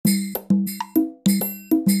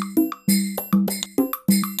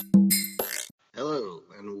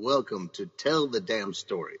welcome to Tell the Damn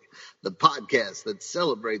Story, the podcast that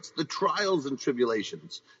celebrates the trials and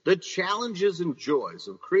tribulations, the challenges and joys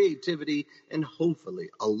of creativity, and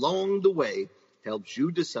hopefully, along the way, helps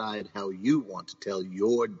you decide how you want to tell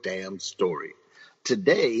your damn story.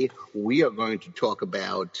 Today, we are going to talk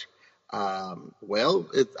about, I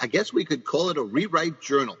guess we could call it a rewrite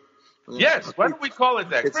journal. Yes, why don't we call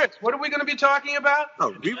it that? Chris, what are we going to be talking about?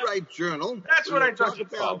 A rewrite journal. That's what I thought you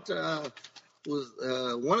called. Was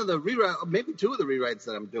one of the rewrite, maybe two of the rewrites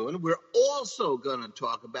that I'm doing. We're also going to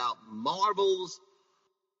talk about Marvel's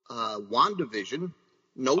WandaVision.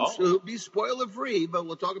 It'll be spoiler free, but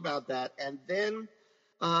we'll talk about that. And then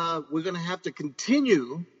we're going to have to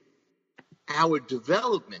continue our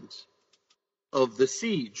development of The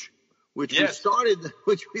Siege, which we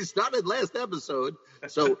started last episode.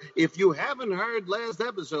 So if you haven't heard last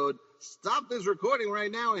episode, stop this recording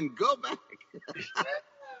right now and go back.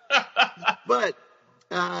 But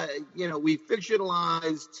we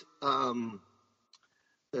fictionalized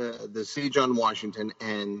the siege on Washington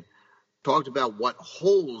and talked about what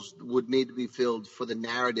holes would need to be filled for the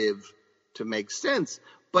narrative to make sense.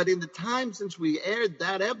 But in the time since we aired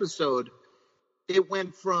that episode, it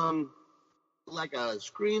went from like a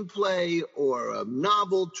screenplay or a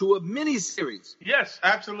novel to a miniseries. Yes,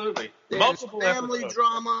 absolutely. There's multiple family episodes.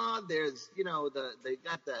 Drama. There's, they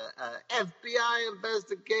got the FBI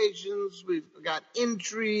investigations. We've got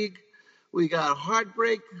intrigue. We got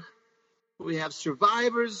heartbreak. We have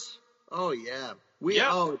survivors. Oh yeah,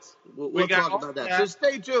 we'll talk about that. So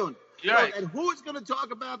stay tuned. Right. And who is going to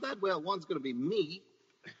talk about that? Well, one's going to be me,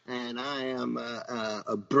 and I am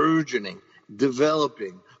a burgeoning,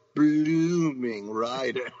 developing, blooming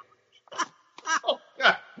writer. Oh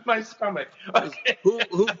God, my stomach. Okay.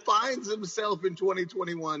 who finds himself in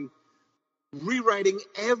 2021 rewriting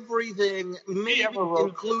everything, maybe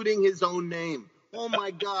including his own name. Oh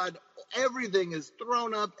my God, everything is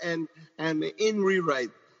thrown up and in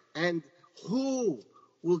rewrite. And who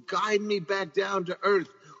will guide me back down to earth?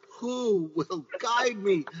 Who will guide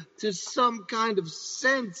me to some kind of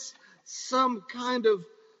sense, some kind of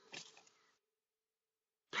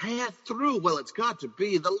path through? Well, it's got to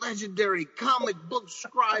be the legendary comic book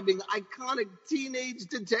scribing, iconic teenage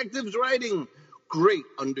detectives writing, great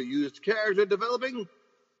underused character developing,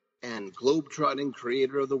 and globetrotting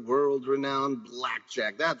creator of the world-renowned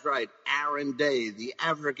Blackjack. That's right, Aaron Day, the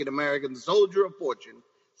African-American soldier of fortune,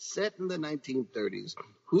 set in the 1930s,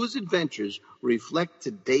 whose adventures reflect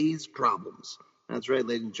today's problems. That's right,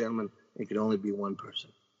 ladies and gentlemen, it can only be one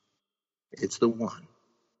person. It's the one,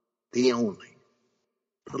 the only,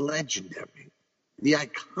 the legendary, the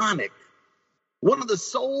iconic, one of the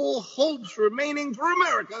sole hopes remaining for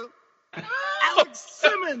America, Alex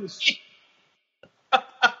Simmons.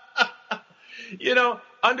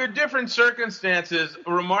 Under different circumstances,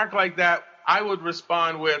 a remark like that, I would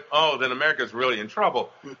respond with, "Oh, then America's really in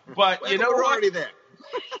trouble." But you know we're already there.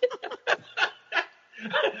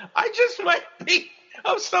 I just might be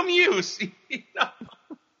of some use.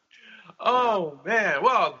 Oh, man.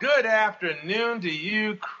 Well, good afternoon to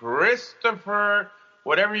you, Christopher,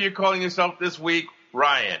 whatever you're calling yourself this week,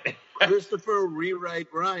 Ryan. Christopher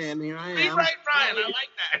Rewrite Ryan, here I am. Rewrite Ryan, I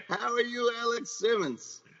like that. How are you, Alex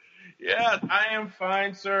Simmons? Yes, I am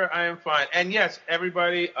fine, sir. I am fine. And yes,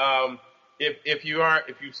 everybody, if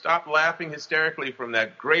you stop laughing hysterically from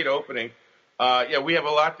that great opening, we have a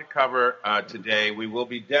lot to cover today. We will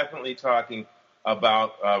be definitely talking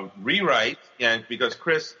about rewrite, and because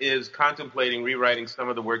Chris is contemplating rewriting some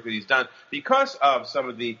of the work that he's done because of some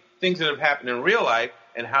of the things that have happened in real life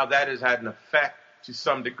and how that has had an effect to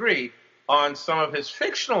some degree on some of his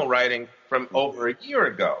fictional writing from over a year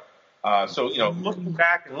ago. So looking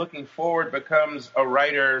back and looking forward becomes a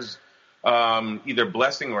writer's either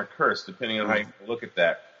blessing or curse, depending on how you look at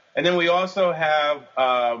that. And then we also have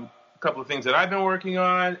a couple of things that I've been working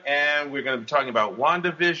on, and we're going to be talking about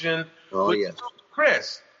WandaVision. Oh, yes.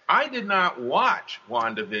 Chris, I did not watch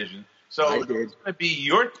WandaVision, so it's going to be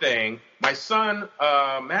your thing. My son,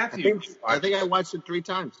 Matthew. I think I watched it 3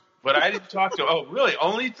 times. But I didn't talk to. Oh, really?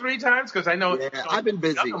 Only 3 times? Because I know. Yeah, I've been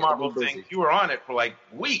busy. Marvel thing. You were on it for like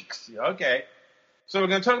weeks. Okay. So we're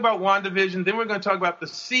going to talk about WandaVision. Then we're going to talk about The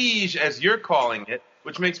Siege, as you're calling it,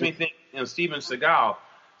 which makes me think, Steven Seagal.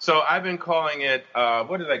 So I've been calling it, a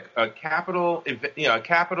capital,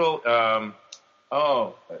 capital.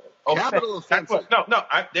 Capital offense.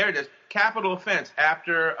 There it is. Capital offense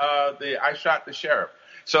after I shot the sheriff.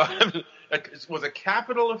 So it was a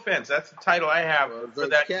capital offense. That's the title I have for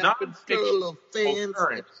that non-fiction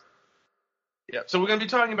occurrence. Yeah. So we're going to be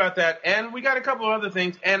talking about that, and we got a couple of other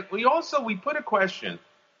things, and we put a question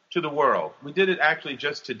to the world. We did it actually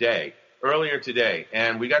just today. earlier today,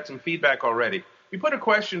 and we got some feedback already. We put a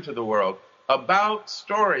question to the world about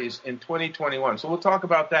stories in 2021. So we'll talk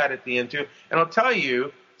about that at the end too, and I'll tell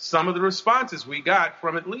you some of the responses we got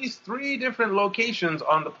from at least 3 different locations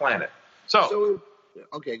on the planet. So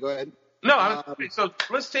okay, go ahead. No, so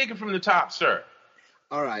let's take it from the top, sir.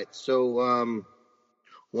 All right. So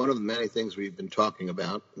one of the many things we've been talking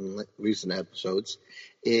about in recent episodes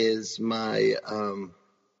is the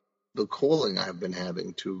calling I've been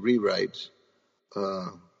having to rewrite 2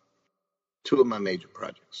 of my major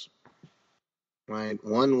projects. Right.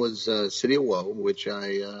 One was City of Woe, which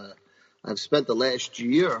I've spent the last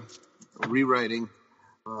year rewriting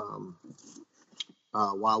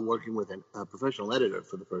while working with a professional editor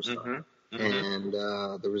for the first time. And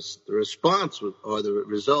the response or the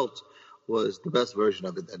result was the best version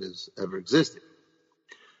of it that has ever existed.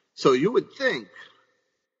 So you would think,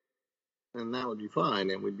 and that would be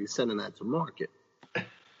fine, and we'd be sending that to market.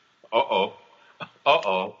 Uh-oh.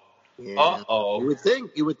 Yeah.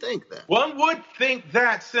 You would think that. One would think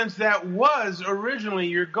that, since that was originally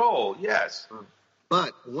your goal, yes.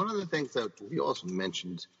 But one of the things that we also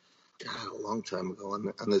mentioned a long time ago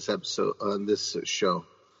on this episode, on this show,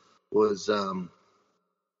 was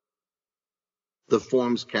the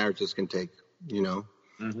forms characters can take, And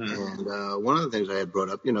one of the things I had brought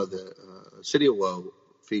up, the City of Woe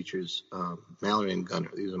features Mallory and Gunner.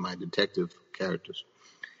 These are my detective characters.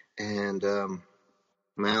 And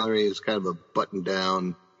Mallory is kind of a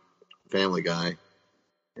button-down family guy.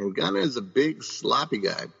 And Gunner is a big, sloppy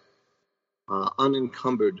guy,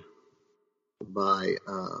 unencumbered by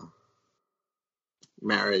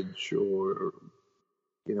marriage or,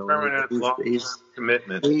 permanent long-term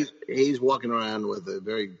commitment. He's walking around with a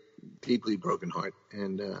very deeply broken heart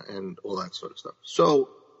and all that sort of stuff. So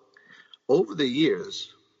over the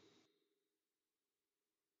years,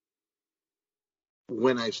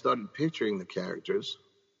 when I started picturing the characters,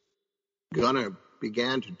 Gunner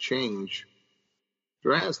began to change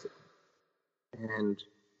drastically. And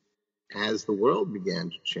as the world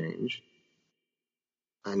began to change,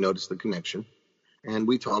 I noticed the connection. And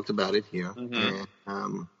we talked about it here. And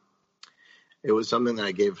it was something that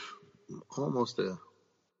I gave almost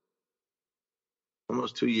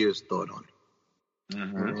 2 years thought on.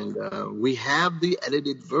 And we have the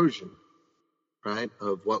edited version, right,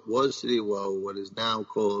 of what was City of Woe, what is now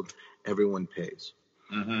called Everyone Pays.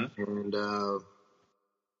 And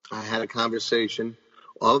I had a conversation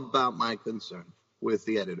about my concern with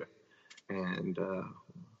the editor. And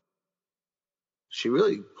she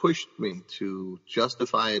really pushed me to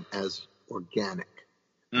justify it as organic.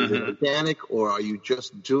 Is it organic, or are you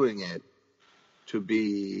just doing it to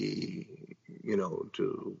be,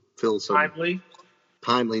 to fill some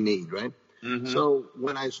timely need, right? So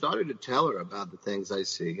when I started to tell her about the things I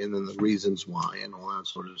see and then the reasons why and all that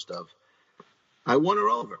sort of stuff, I won her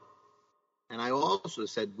over. And I also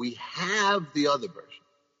said, we have the other version.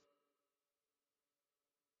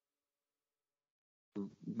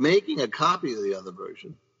 Making a copy of the other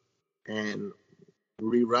version and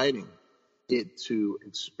rewriting it to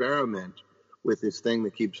experiment with this thing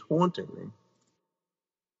that keeps haunting me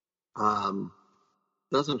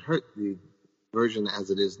doesn't hurt the version as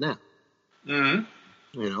it is now.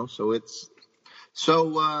 So it's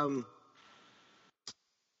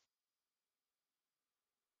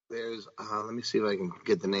there's let me see if I can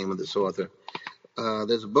get the name of this author.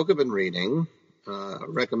 There's a book I've been reading,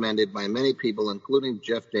 recommended by many people, including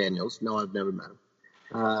Jeff Daniels. No, I've never met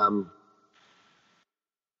him.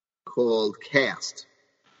 Called Cast.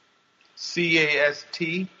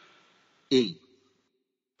 C-A-S-T? E.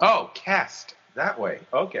 Oh, Cast. That way.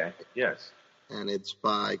 Okay. Yes. And it's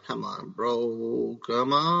by, come on, bro.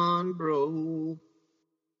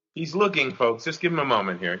 He's looking, folks. Just give him a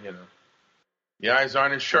moment here, The eyes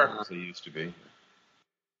aren't as sharp as they used to be.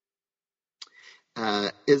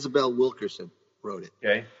 Isabel Wilkerson wrote it.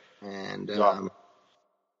 Okay. And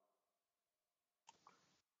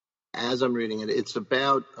as I'm reading it, it's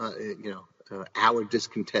about, our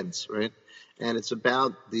discontents, right? And it's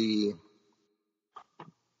about the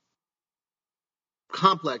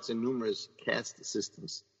complex and numerous caste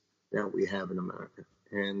systems that we have in America.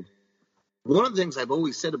 And one of the things I've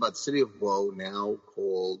always said about City of Woe, now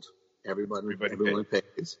called Everyone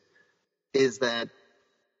Pays, is that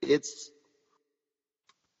it's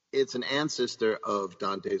an ancestor of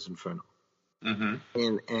Dante's Inferno.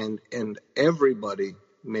 And everybody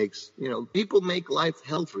makes, people make life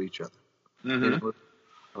hell for each other.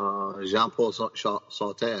 Jean-Paul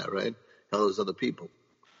Sartre, right? Hell is other people.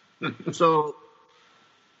 So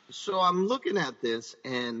I'm looking at this,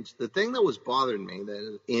 and the thing that was bothering me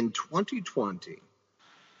that in 2020,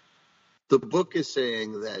 the book is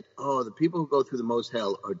saying that, the people who go through the most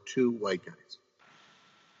hell are 2 white guys.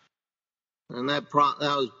 And that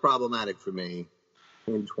was problematic for me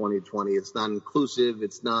in 2020. It's not inclusive.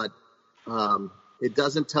 It's not, it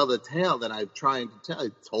doesn't tell the tale that I'm trying to tell.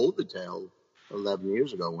 It told the tale 11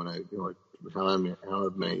 years ago when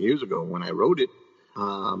however many years ago when I wrote it.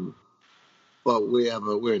 But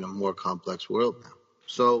we're in a more complex world now.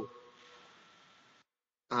 So,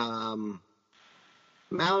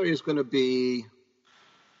 Mallory is going to be,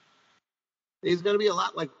 he's going to be a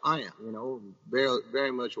lot like I am, very,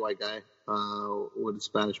 very much white guy, with a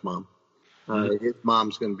Spanish mom. His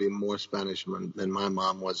mom's going to be more Spanish than my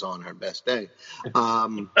mom was on her best day.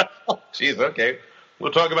 Jeez, okay.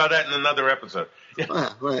 We'll talk about that in another episode.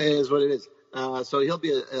 Well, it is what it is. So he'll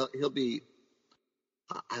be,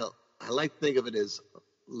 I like to think of it as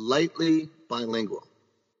lightly bilingual.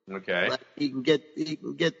 Okay. Like he can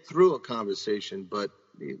get through a conversation, but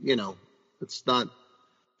it's not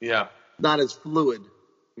as fluid,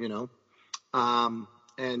 and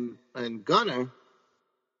Gunner,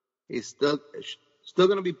 he's still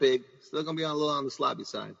going to be big, still going to be a little on the sloppy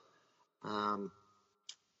side.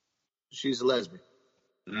 She's a lesbian.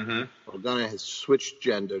 Mm-hmm. Well, Gunner has switched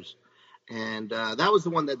genders, and that was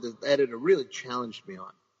the one that the editor really challenged me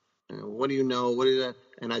on. What do you know? What is that?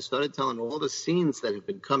 And I started telling all the scenes that have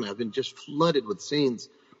been coming. I've been just flooded with scenes.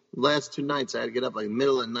 Last 2 nights, I had to get up like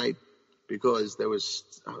middle of the night because I was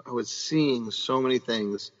seeing so many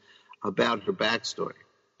things about her backstory.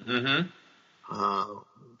 Mm-hmm.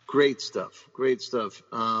 Great stuff. Great stuff.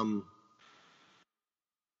 I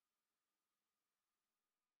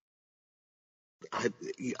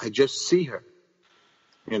just see her,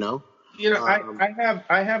 I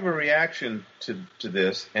have a reaction to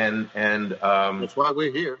this, and that's why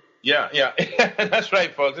we're here. Yeah, that's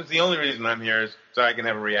right, folks. That's the only reason I'm here is so I can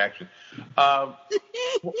have a reaction.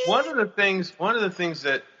 One of the things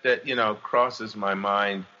that crosses my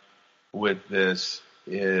mind with this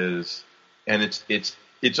is, and it's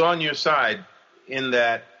on your side in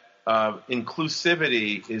that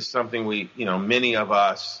inclusivity is something we, many of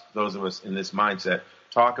us, those of us in this mindset,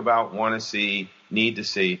 talk about, want to see, need to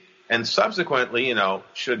see, and subsequently,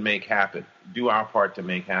 should make happen, do our part to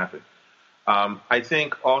make happen. I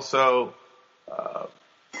think also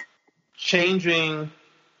changing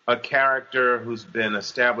a character who's been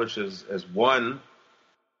established as one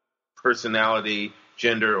personality,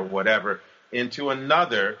 gender, or whatever, into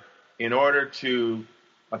another in order to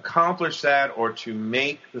accomplish that or to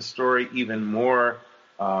make the story even more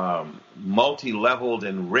multi-leveled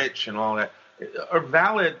and rich and all that are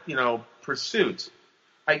valid, pursuits.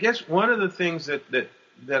 I guess one of the things that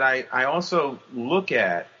I also look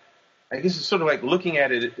at, I guess it's sort of like looking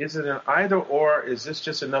at it, is it an either or, is this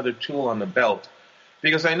just another tool on the belt?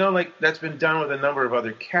 Because I know that's been done with a number of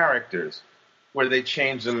other characters where they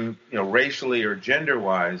change them, racially or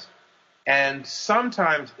gender-wise. And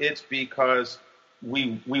sometimes it's because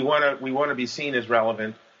we want to be seen as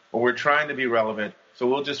relevant, or we're trying to be relevant, so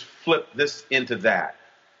we'll just flip this into that.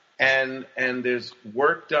 And there's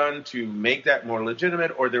work done to make that more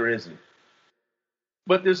legitimate, or there isn't.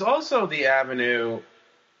 But there's also the avenue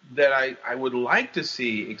that I would like to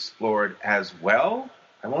see explored as well,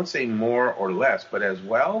 I won't say more or less, but as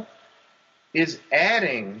well, is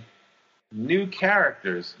adding new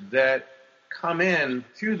characters that come in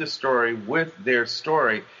through the story with their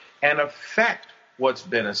story and affect what's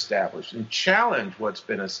been established and challenge what's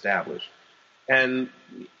been established and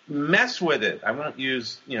mess with it. I won't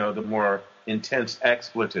use, the more intense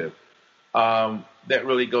expletive that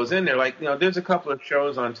really goes in there. Like, there's a couple of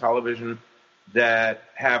shows on television that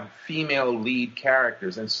have female lead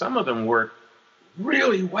characters, and some of them work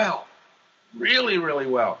really well, really, really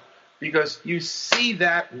well, because you see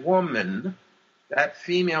that woman, that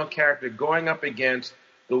female character, going up against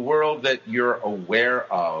the world that you're aware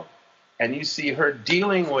of, and you see her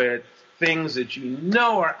dealing with things that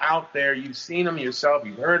are out there. You've seen them yourself.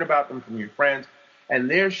 You've heard about them from your friends, and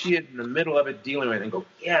there she is in the middle of it dealing with it and go,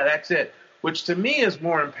 yeah, that's it, which to me is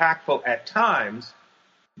more impactful at times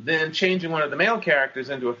than changing one of the male characters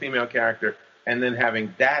into a female character and then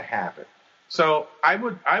having that happen. So I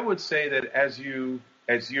would say that as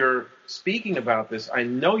you're speaking about this, I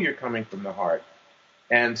know you're coming from the heart.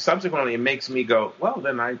 And subsequently, it makes me go, well,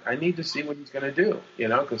 then I need to see what he's going to do,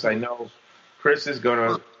 because I know Chris is going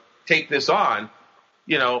to take this on,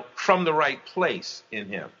 from the right place in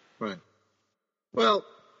him. Right. Well,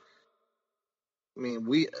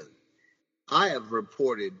 I have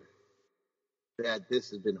reported that this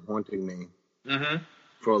has been haunting me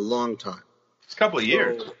for a long time. It's a couple of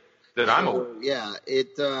years that I'm aware.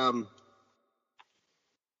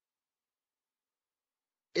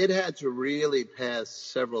 it had to really pass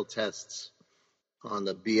several tests on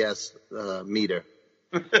the BS meter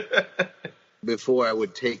before I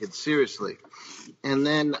would take it seriously. And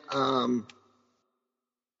then,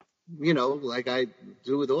 like I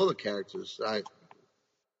do with all the characters, I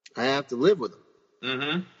have to live with them.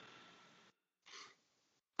 Mm-hmm.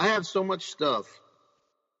 I have so much stuff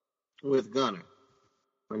with Gunnar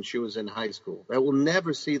when she was in high school that will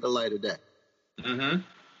never see the light of day. Mm-hmm.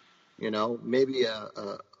 Maybe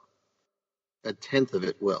a tenth of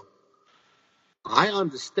it will. I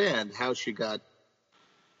understand how she got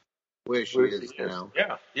where she is now.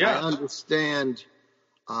 Yeah, yeah. I understand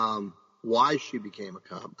why she became a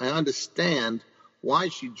cop. I understand why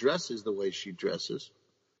she dresses the way she dresses.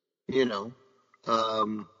 And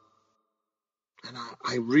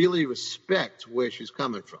I really respect where she's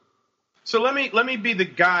coming from. So let me be the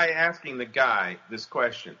guy asking the guy this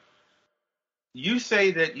question. You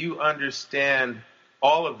say that you understand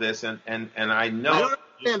all of this, and I know. I don't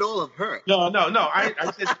understand all of her. No. I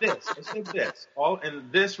said this. I said this.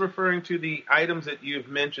 And this referring to the items that you've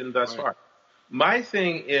mentioned thus far. My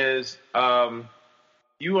thing is,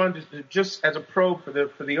 just as a probe for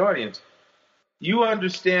the audience, you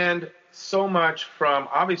understand so much from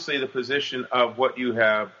obviously the position of what you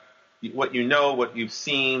have, what you know, what you've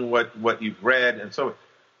seen, what you've read, and so.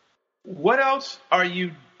 What else are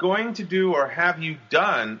you going to do or have you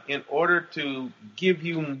done in order to give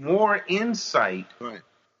you more insight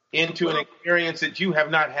into an experience that you have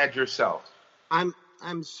not had yourself? I'm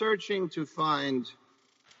searching to find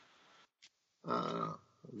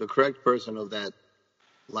the correct person of that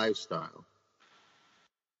lifestyle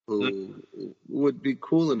who would be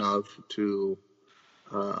cool enough to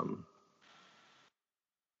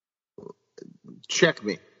check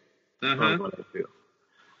me on what I feel.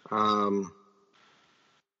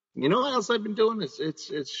 You know what else I've been doing? It's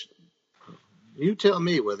you tell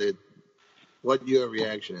me what your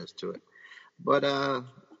reaction is to it. But I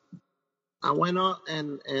went on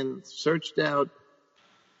and searched out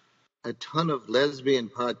a ton of lesbian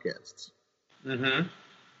podcasts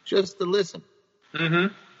just to listen. How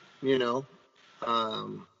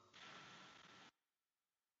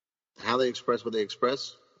they express what they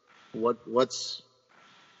express. What's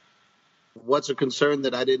a concern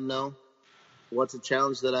that I didn't know? What's a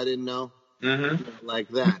challenge that I didn't know? Like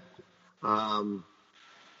that. One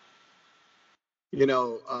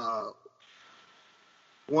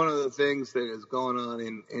of the things that is going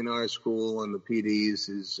on in our school and the PDs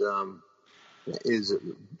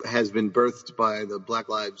has been birthed by the Black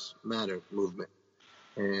Lives Matter movement,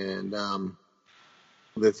 and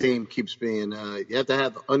the theme keeps being you have to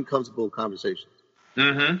have uncomfortable conversations.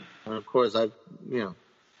 And of course, I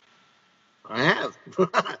have.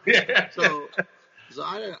 So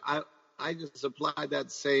I just applied that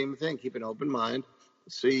same thing. Keep an open mind.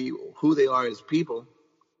 See who they are as people.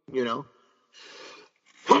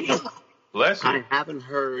 Bless you. I haven't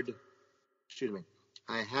heard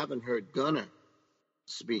Gunnar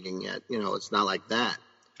speaking yet. It's not like that.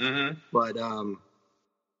 But the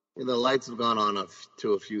lights have gone on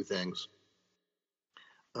to a few things.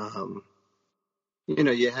 I've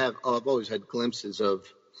always had glimpses of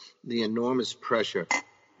the enormous pressure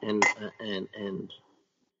and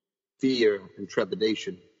fear and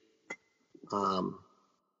trepidation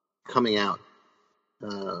coming out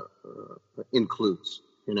includes,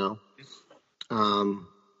 but I'm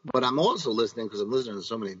also listening because I'm listening to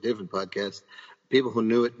so many different podcasts, people who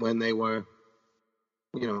knew it when they were,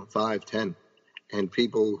 5, 10, and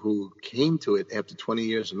people who came to it after 20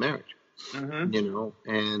 years of marriage,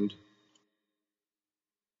 and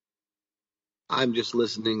I'm just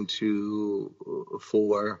listening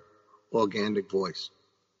for organic voice.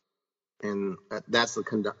 And that's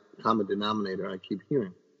the common denominator I keep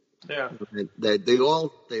hearing. Yeah. They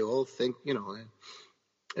all think,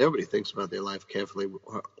 everybody thinks about their life carefully.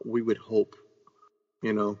 We would hope,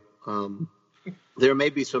 there may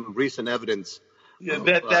be some recent evidence.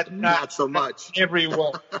 That not so much.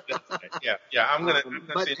 Everyone. Yeah. I'm gonna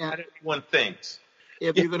say not everyone thinks.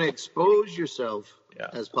 If you're going to expose yourself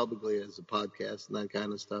as publicly as a podcast and that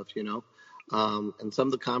kind of stuff, and some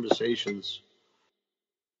of the conversations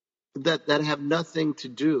that have nothing to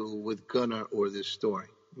do with Gunnar or this story,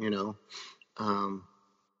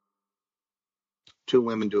 two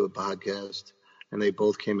women do a podcast, and they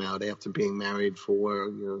both came out after being married for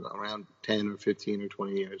around 10 or 15 or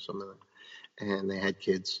 20 years, something like that, and they had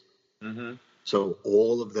kids. So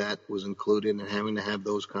all of that was included in having to have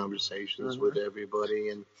those conversations with everybody,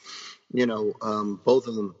 and both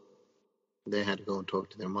of them, they had to go and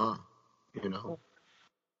talk to their mom.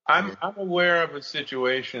 I'm aware of a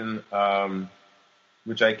situation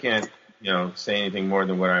which I can't say anything more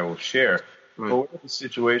than what I will share. Right. But we're in a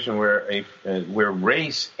situation where where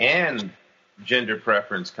race and gender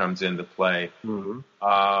preference comes into play,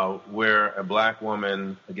 where a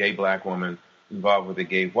gay black woman involved with a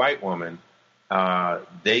gay white woman,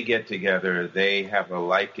 they get together, they have a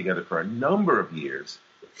life together for a number of years.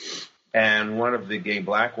 And one of the gay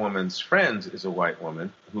black woman's friends is a white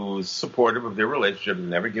woman who's supportive of their relationship and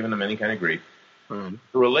never given them any kind of grief. Right.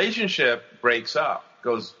 The relationship breaks up,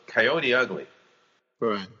 goes coyote ugly.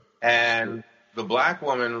 Right. And the black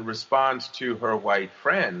woman responds to her white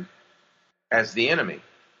friend as the enemy,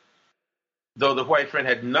 though the white friend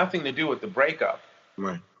had nothing to do with the breakup.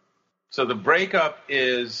 Right. So the breakup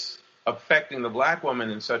is affecting the black woman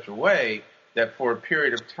in such a way that for a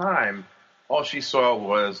period of time, all she saw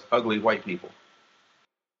was ugly white people.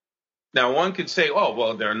 Now, one could say, oh,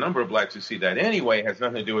 well, there are a number of blacks who see that anyway. It has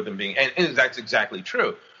nothing to do with them being, and that's exactly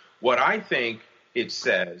true. What I think it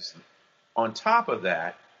says on top of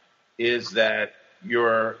that is that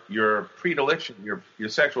your predilection, your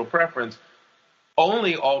sexual preference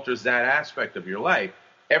only alters that aspect of your life.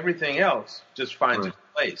 Everything else just finds its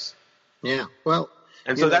place. Yeah. Well,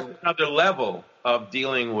 and so that's another level of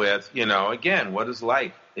dealing with, again, what is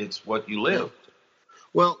life? It's what you live. Yeah.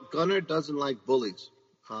 Well, Gunnar doesn't like bullies.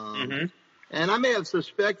 And I may have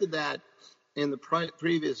suspected that in the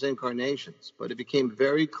previous incarnations, but it became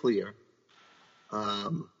very clear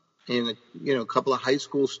in a couple of high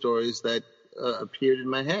school stories that appeared in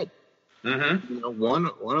my head. One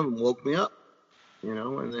of them woke me up,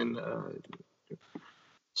 and then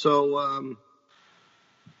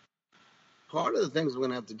part of the things I'm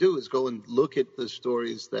going to have to do is go and look at the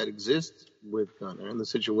stories that exist with Gunnar and the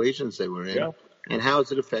situations they were in, and how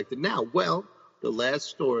is it affected now. Well, the last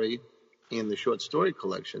story in the short story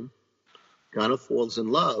collection, Gunnar falls in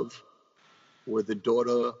love with the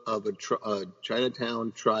daughter of a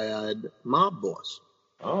Chinatown triad mob boss.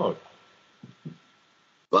 Oh.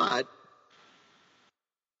 But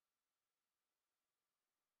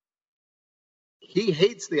he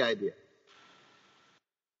hates the idea.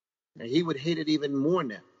 And he would hate it even more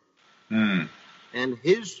now. And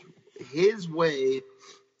his way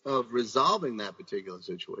of resolving that particular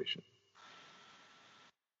situation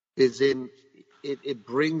is it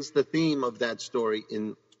brings the theme of that story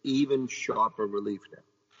in even sharper relief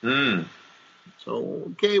now.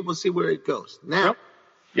 So, okay, we'll see where it goes. Now,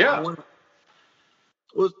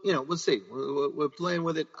 we'll see. We're playing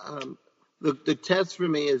with it. The test for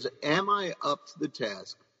me is, am I up to the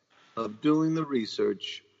task of doing the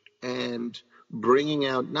research and bringing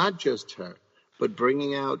out not just her, but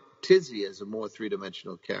bringing out Tizzy as a more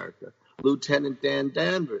three-dimensional character. Lieutenant Dan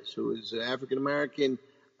Danvers, who is an African-American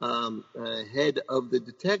head of the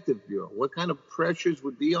Detective Bureau. What kind of pressures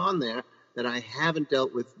would be on there that I haven't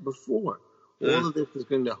dealt with before? All of this is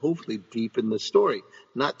going to hopefully deepen the story,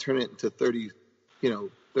 not turn it into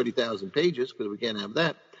 30,000 pages, because we can't have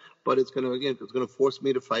that. But it's going to force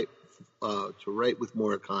me to fight to write with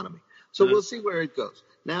more economy. So we'll see where it goes.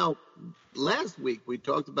 Now, last week we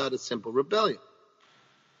talked about A Simple Rebellion.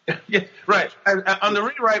 Yeah, right. On the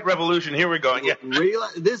rewrite revolution, here we go. Yeah.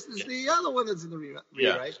 This is the other one that's in the rewrite.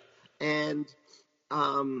 Yeah. And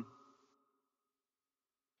not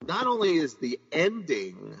only is the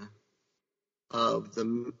ending of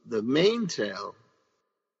the main tale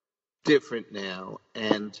different now,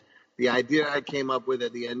 and the idea I came up with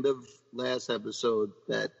at the end of last episode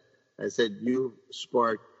that I said you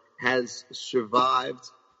sparked has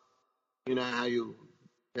survived. You know how you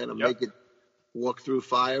kind of make it walk through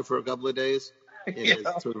fire for a couple of days? It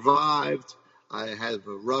has survived. I have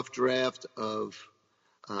a rough draft of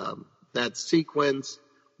that sequence,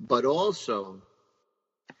 but also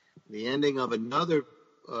the ending of another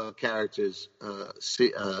character's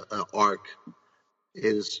arc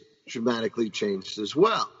is dramatically changed as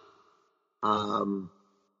well.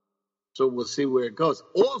 So we'll see where it goes.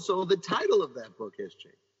 Also, the title of that book has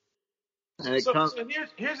changed. And so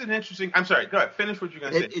here's an interesting. I'm sorry. Go ahead. Finish what you're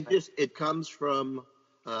going to say. It comes from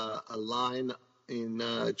a line in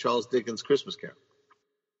Charles Dickens' Christmas Carol.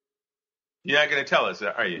 You're not going to tell us,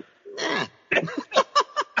 are you? Nah.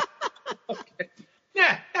 Okay.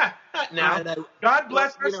 Yeah. Now, God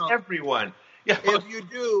bless us, everyone. Yeah.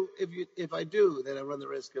 If I do, then I run the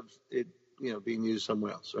risk of it, being used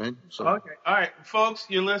somewhere else, right? So. Okay. All right, folks,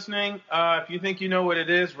 you're listening. If you think you know what it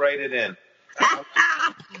is, write it in.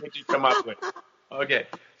 What you come up with. Okay.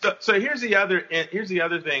 So here's the other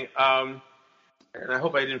thing. And I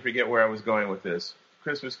hope I didn't forget where I was going with this.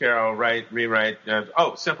 Christmas Carol, rewrite.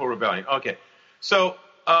 Simple Rebellion. Okay. So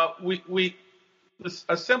A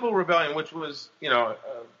Simple Rebellion, which was a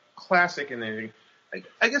classic and everything.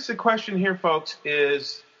 I guess the question here, folks,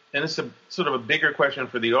 is and it's a sort of a bigger question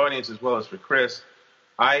for the audience as well as for Chris.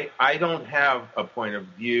 I don't have a point of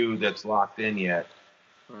view that's locked in yet.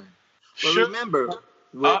 Right. Well, Should remember,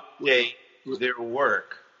 update their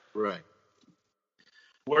work. Right.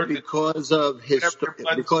 Work Because of history.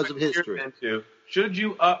 Should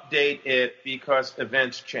you update it because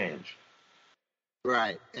events change?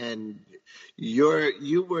 Right. And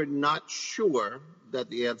you were not sure that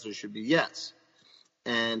the answer should be yes.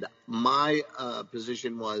 And my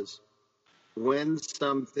position was, when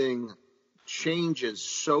something changes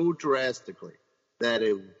so drastically that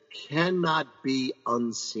it cannot be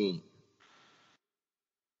unseen,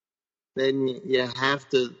 then you have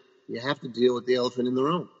to deal with the elephant in the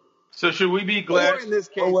room. So should we be glad? Or in this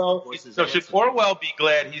case, should Orwell be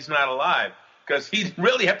glad he's not alive? Because he'd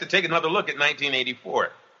really have to take another look at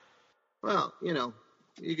 1984. Well,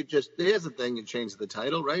 you could just, here's the thing, you change the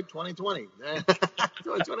title, right? 2020.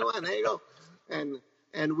 2021, there you go. And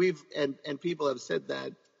people have said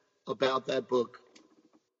that about that book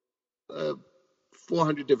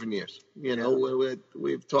 400 different years.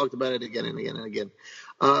 We've talked about it again and again and again.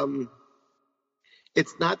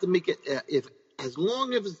 It's not to make it, as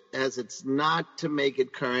long as it's not to make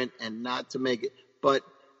it current and not to make it, but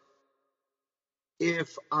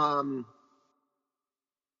if I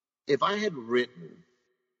had written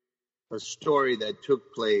a story that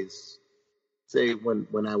took place, say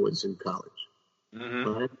when I was in college,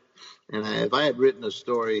 right? And if I had written a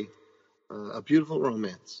story, a beautiful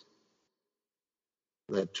romance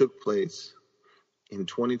that took place in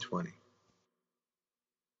 2020,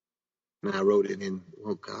 and I wrote it in,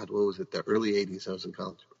 what was it? The early 80s. I was in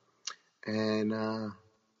college, and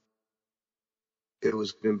it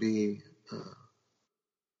was going to be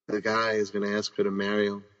the guy is going to ask her to marry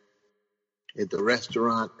him at the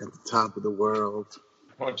restaurant at the top of the world.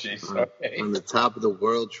 Oh, jeez. Okay. On the top of the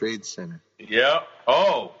World Trade Center. Yeah.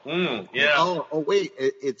 Oh, yeah. Oh, wait.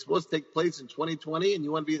 It's supposed to take place in 2020, and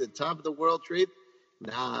you want to be at the top of the World Trade?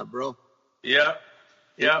 Nah, bro. Yeah.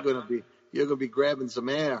 Yeah. You're gonna be grabbing some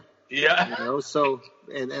air. Yeah. So,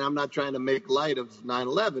 and I'm not trying to make light of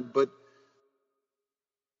 9/11, but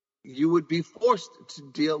you would be forced to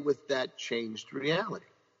deal with that changed reality.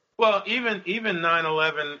 Well, even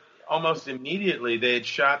 9/11, almost immediately they had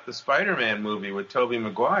shot the Spider-Man movie with Tobey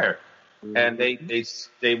Maguire, and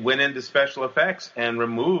they went into special effects and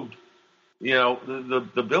removed,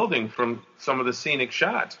 the building from some of the scenic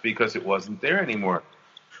shots because it wasn't there anymore.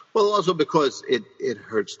 Well, also because it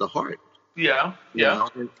hurts the heart. Yeah.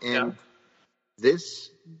 And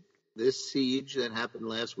this siege that happened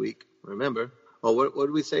last week, remember? Oh, what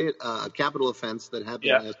did we say? A capital offense that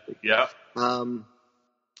happened last week. Yeah.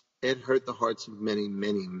 It hurt the hearts of many,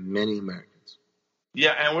 many, many Americans.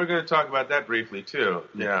 Yeah, and we're going to talk about that briefly too.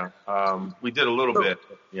 Yeah. We did a little bit.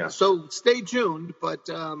 Yeah. So stay tuned, but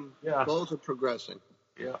both are progressing.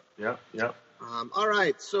 Yeah. All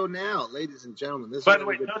right. So now, ladies and gentlemen, By the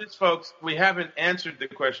way, notice, folks, we haven't answered the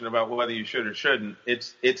question about whether you should or shouldn't.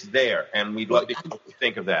 It's there, and we'd love to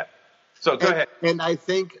think of that. So go ahead. And I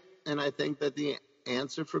think that the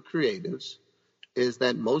answer for creatives is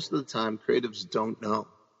that most of the time creatives don't know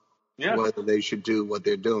whether they should do what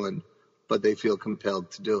they're doing, but they feel compelled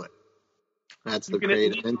to do it. That's the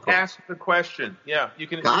creative input. Ask the question. Yeah, you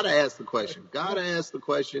can. Gotta ask the question.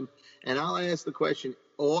 And I'll ask the question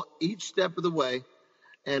each step of the way.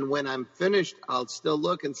 And when I'm finished, I'll still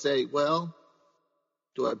look and say, well,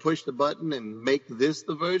 do I push the button and make this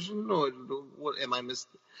the version, or what am I missing?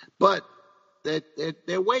 But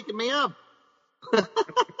they're waking me up.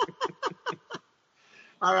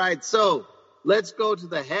 All right, so let's go to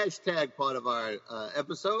the hashtag part of our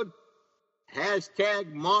episode.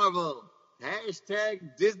 Hashtag Marvel.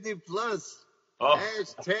 Hashtag Disney Plus.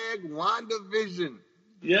 Hashtag WandaVision.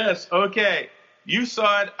 Yes, okay. You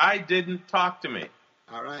saw it. I didn't. Talk to me.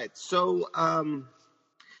 All right. So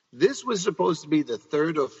this was supposed to be the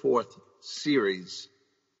third or fourth series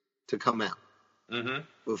to come out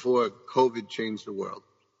before COVID changed the world,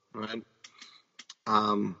 right?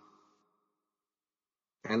 And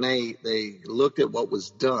they looked at what was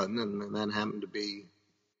done, and that happened to be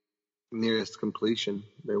nearest completion.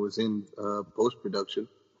 There was in post-production.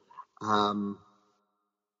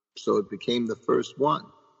 So it became the first one.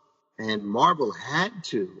 And Marvel had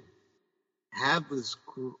to have this.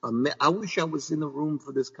 I wish I was in the room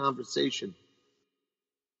for this conversation,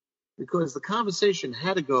 because the conversation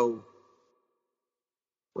had to go,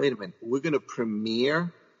 wait a minute, we're going to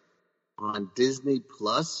premiere on Disney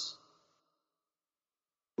Plus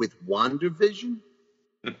with WandaVision?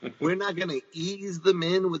 We're not going to ease them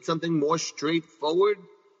in with something more straightforward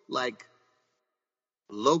like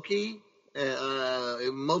Loki,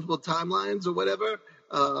 multiple timelines or whatever?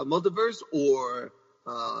 multiverse or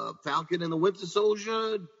Falcon and the Winter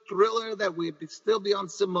Soldier thriller that we'd still be on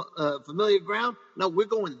some familiar ground. No, we're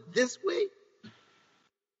going this way.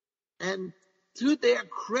 And to their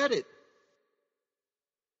credit,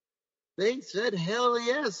 they said, hell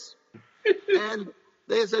yes. And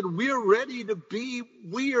they said, we're ready to be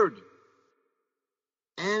weird.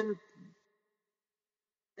 And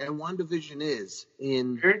WandaVision is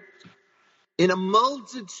in a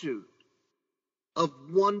multitude of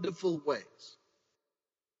wonderful ways.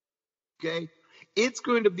 Okay? It's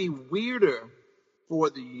going to be weirder for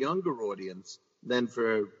the younger audience than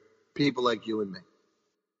for people like you and me.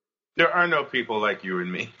 There are no people like you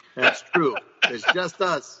and me. That's true. It's just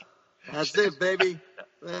us. That's it, baby.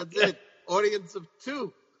 That's it. Audience of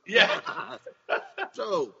two. Yeah.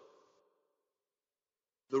 So,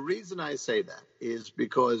 the reason I say that is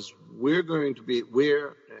because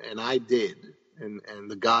and I did, and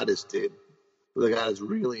the goddess did. The goddess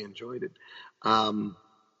really enjoyed it. And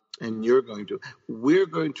we're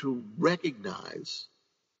going to recognize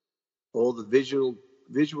all the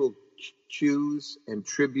visual cues and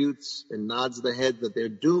tributes and nods of the head that they're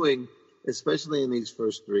doing, especially in these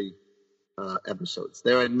first 3 episodes.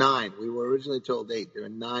 There are 9. We were originally told 8. There are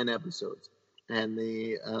 9 episodes. And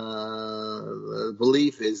the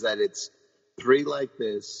belief is that it's 3 like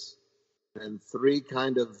this and 3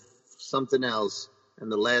 kind of something else,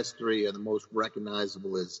 and the last 3 are the most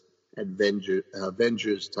recognizable as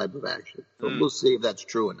Avengers type of action. So we'll see if that's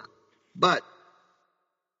true or not. But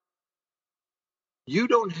you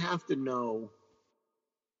don't have to know.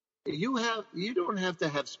 You don't have to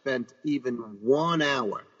have spent even 1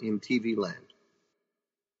 hour in TV land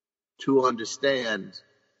to understand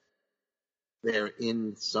they're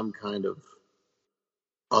in some kind of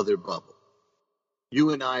other bubble.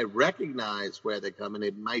 You and I recognize where they're coming.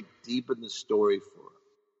 It might deepen the story for us.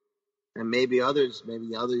 And maybe other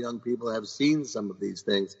young people have seen some of these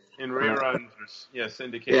things. In reruns,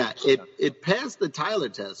 syndication. Yeah, it passed the Tyler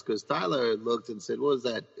test because Tyler looked and said, what was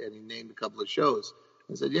that? And he named a couple of shows.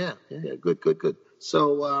 I said, yeah, good.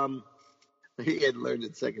 So he had learned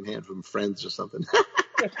it secondhand from friends or something.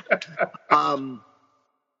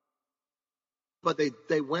 But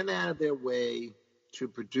they went out of their way to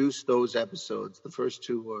produce those episodes. The first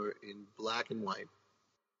 2 were in black and white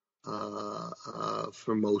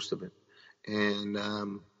for most of it. And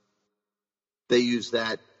they use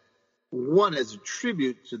that, one, as a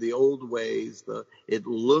tribute to the old ways. It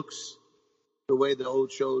looks the way the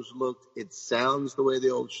old shows looked. It sounds the way the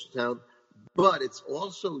old sound. But it's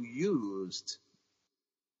also used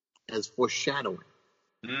as foreshadowing.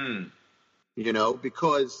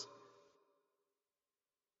 Because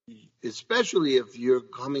especially if you're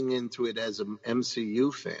coming into it as an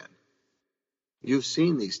MCU fan, you've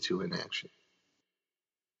seen these 2 in action.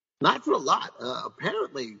 Not for a lot.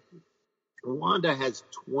 Apparently, Wanda has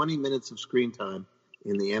 20 minutes of screen time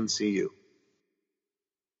in the MCU.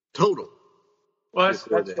 Total. Well, that's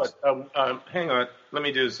what. Hang on. Let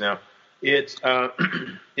me do this now. It's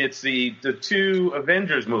the 2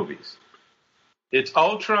 Avengers movies. It's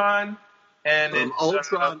Ultron, and it's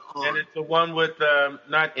Ultron on. And it's the one with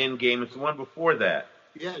not Endgame. It's the one before that.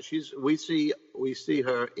 Yeah, we see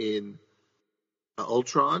her in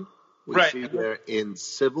Ultron. We see her in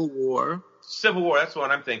Civil War. Civil War, that's the one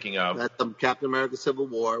I'm thinking of. That's the Captain America Civil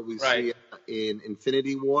War. We see it in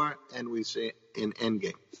Infinity War, and we see it in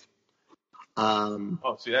Endgame.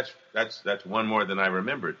 See, that's one more than I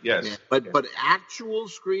remembered. Yes. Yeah, but actual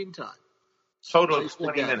screen time. Total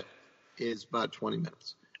 20 minutes. Is about 20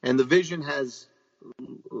 minutes. And the Vision has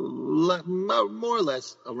more or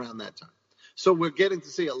less around that time. So we're getting to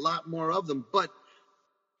see a lot more of them. But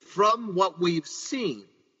from what we've seen,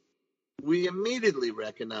 we immediately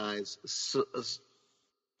recognize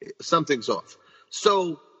something's off.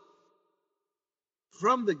 So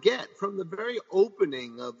from the very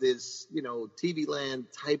opening of this, TV Land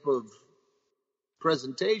type of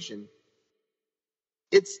presentation,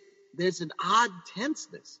 there's an odd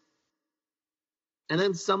tenseness. And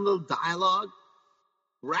then some little dialogue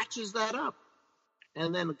ratchets that up.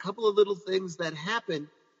 And then a couple of little things that happen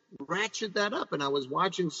ratchet that up. And I was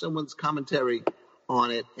watching someone's commentary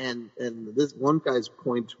on it, and this one guy's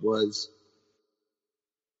point was,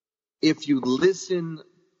 if you listen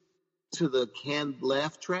to the canned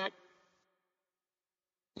laugh track,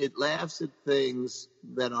 it laughs at things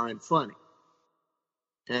that aren't funny.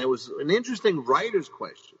 And it was an interesting writer's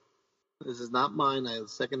question. This is not mine. I have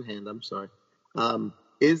secondhand. I'm sorry.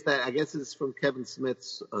 Is that, I guess it's from Kevin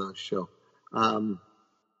Smith's show.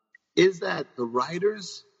 Is that the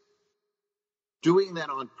writers doing that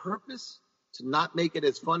on purpose to not make it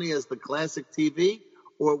as funny as the classic TV?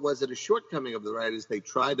 or was it a shortcoming of the writers? They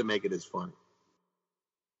tried to make it as funny.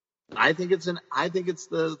 I think it's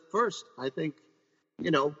the first. I think,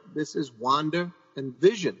 this is Wanda and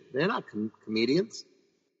Vision. They're not comedians,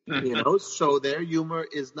 so their humor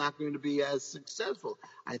is not going to be as successful.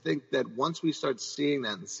 I think that once we start seeing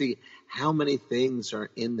that and see how many things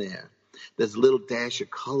are in there, there's a little dash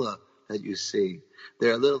of color that you see.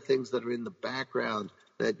 There are little things that are in the background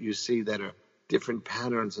that you see that are different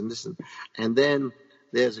patterns and this and then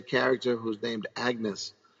there's a character who's named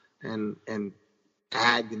Agnes and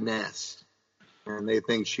Agnes, and they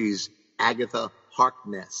think she's Agatha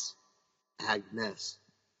Harkness, Agnes,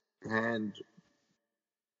 and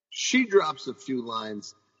she drops a few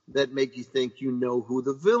lines that make you think you know who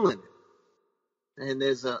the villain is. And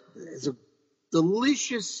there's a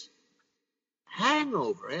delicious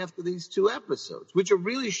hangover after these 2 episodes, which are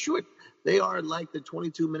really short. They are like the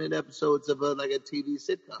 22-minute episodes of a TV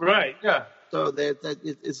sitcom. Right. Yeah. So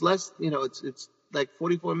it's less. It's like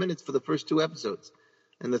 44 minutes for the first 2 episodes,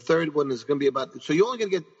 and the third one is going to be about. So you're only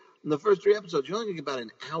going to get in the first 3 episodes. You're only going to get about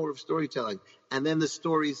an hour of storytelling, and then the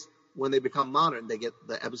stories, when they become modern, the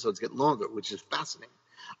episodes get longer, which is fascinating.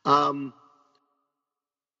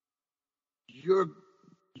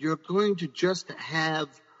 You're going to just have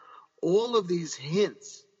all of these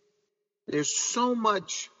hints. There's so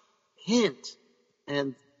much hint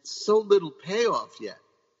and so little payoff yet.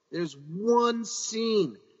 There's one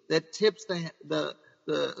scene that tips the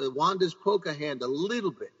Wanda's poker hand a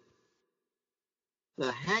little bit.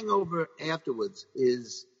 The hangover afterwards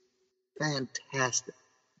is fantastic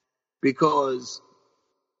because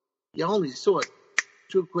you only saw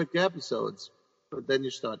 2 quick episodes, but then you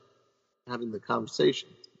start having the conversation.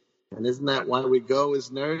 And isn't that why we go as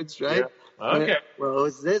nerds, right? Yeah. Okay. Well,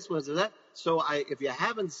 was this, was that? So if you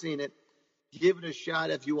haven't seen it, give it a shot.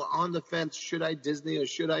 If you were on the fence, should I Disney or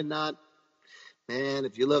should I not? And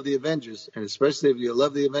if you love the Avengers, and especially if you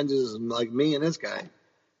love the Avengers like me and this guy.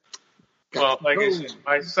 Well, like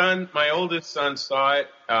I said, my oldest son saw it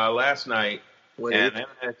last night, and I haven't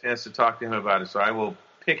had a chance to talk to him about it, so I will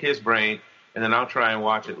pick his brain, and then I'll try and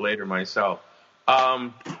watch it later myself.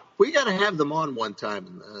 We got to have them on one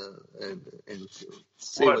time and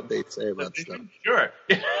see what they say about stuff. Sure.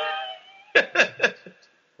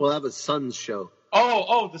 We'll have a Suns show.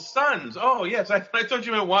 Oh, the Suns. Oh, yes. I thought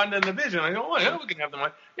you meant Wanda and the Vision. I go, yeah, we can have them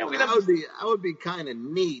on. Yeah, we can have that would be kind of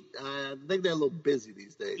neat. I think they're a little busy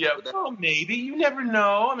these days. Yeah, well, maybe. You never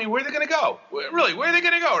know. I mean, where are they going to go? Really, where are they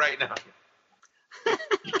going to go right now?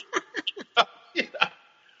 Yeah.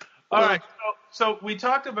 All right. So we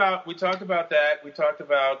talked about that. We talked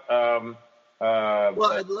about.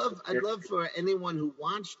 Well, I'd love for anyone who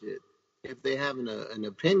watched it, if they have an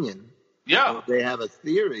opinion, if they have a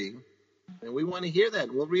theory, and we want to hear that.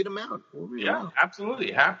 We'll read them out.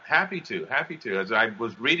 Absolutely. Happy to. As I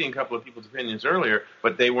was reading a couple of people's opinions earlier,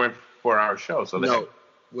 but they weren't for our show. So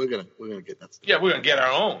we're gonna get that stuff. Yeah, we're gonna get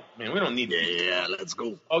our own. I mean, we don't need. Yeah, let's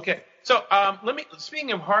go. Okay. So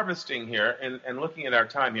speaking of harvesting here and looking at our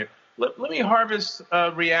time here. Let me harvest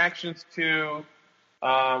reactions to.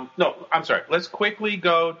 No, I'm sorry. Let's quickly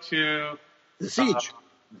go to the Siege.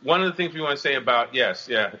 One of the things we want to say about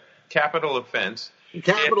capital offense.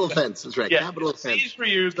 Capital offense is right. Yeah, capital offense. Siege for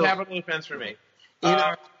you, capital offense for me.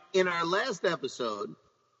 In our last episode,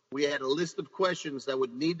 we had a list of questions that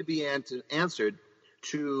would need to be answered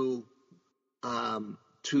to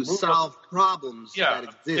solve problems that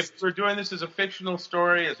exist. If we're doing this as a fictional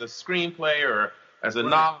story, as a screenplay, or as a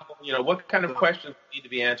novel, what kind of questions need to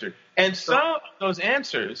be answered? And some of those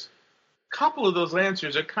answers, a couple of those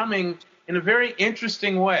answers are coming in a very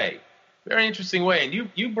interesting way. And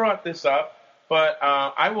you brought this up, but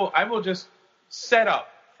I will just set up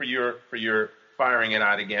for your firing it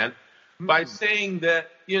out again by saying that,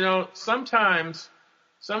 sometimes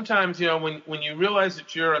when you realize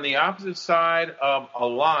that you're on the opposite side of a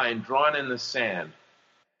line drawn in the sand,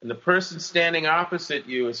 and the person standing opposite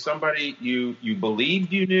you is somebody you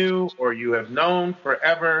believed you knew or you have known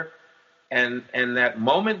forever, and that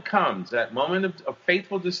moment comes, that moment of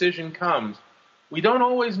fateful decision comes, we don't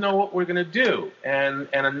always know what we're going to do. And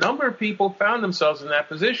a number of people found themselves in that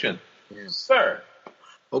position. Yeah. Sir.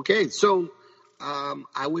 Okay, so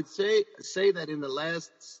I would say that in the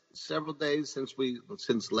last several days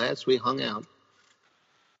since last we hung out,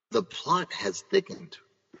 the plot has thickened.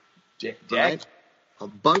 Right? A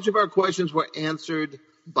bunch of our questions were answered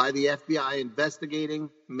by the FBI investigating,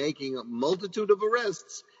 making a multitude of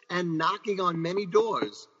arrests, and knocking on many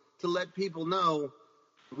doors to let people know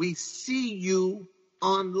we see you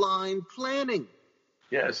online planning.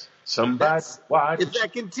 Yes. Somebody watch. If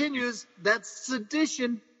that continues, that's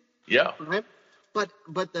sedition. Yeah. Right?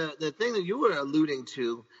 but the thing that you were alluding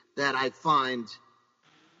to that I find,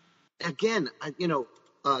 again,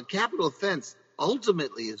 Capital Offense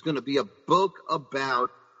ultimately is going to be a book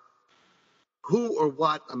about who or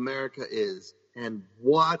what America is and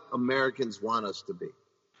what Americans want us to be.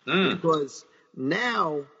 Because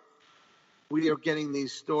now we are getting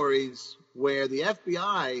these stories where the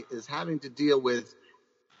FBI is having to deal with,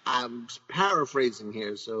 I'm paraphrasing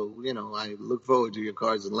here, so, I look forward to your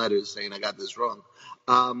cards and letters saying I got this wrong.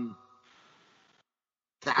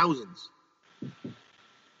 Thousands,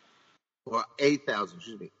 or 8,000,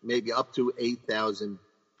 excuse me, maybe up to 8,000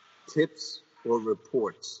 tips or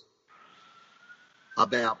reports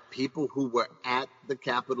about people who were at the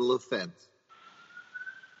Capitol Offense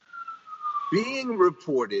being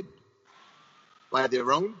reported by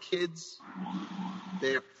their own kids,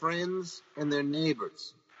 their friends, and their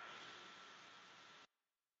neighbors.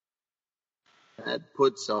 That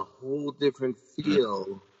puts a whole different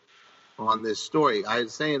feel on this story. I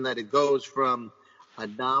was saying that it goes from a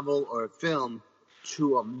novel or a film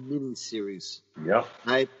to a miniseries. Yep.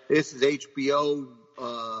 Right? This is HBO.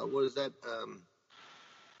 What is that?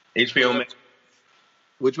 HBO Max.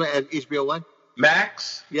 Which one? HBO what?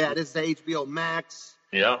 Max. Yeah, this is HBO Max.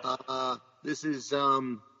 Yeah. This is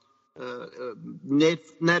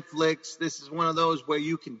Netflix. This is one of those where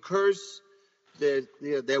you can curse.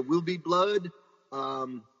 There will be blood.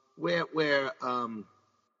 Where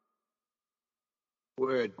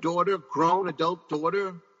a daughter, grown adult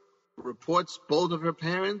daughter, reports both of her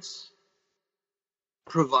parents,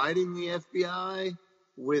 providing the FBI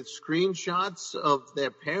with screenshots of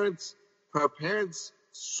her parents'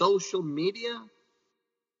 social media.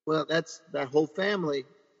 Well, that's that whole family.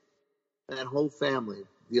 That whole family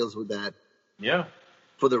deals with that. Yeah.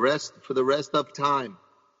 For the rest of time.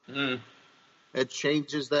 That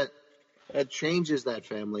changes that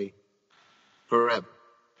family forever.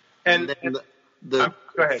 And then the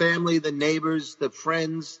family, the neighbors, the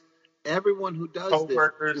friends, everyone who does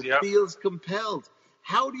co-workers, this feels compelled.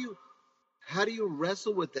 How do you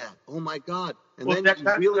wrestle with that? Oh my God! And then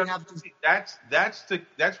you really have to. That's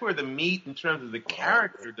where the meat in terms of the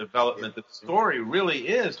character development, the story really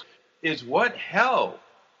is what hell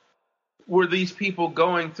were these people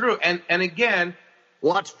going through? And again,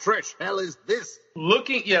 what fresh hell is this?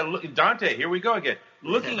 Dante, here we go again.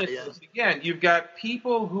 Looking at this again, you've got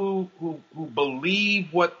people who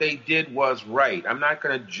believe what they did was right. I'm not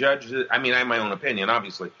going to judge it. I mean, I have my own opinion,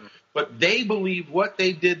 obviously. But they believe what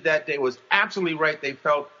they did that day was absolutely right. They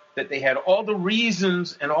felt that they had all the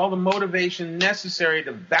reasons and all the motivation necessary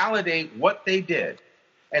to validate what they did.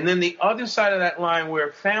 And then the other side of that line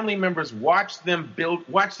where family members watch their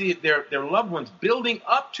loved ones building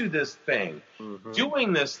up to this thing,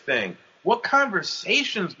 doing this thing. What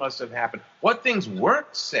conversations must have happened? What things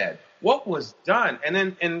weren't said? What was done? And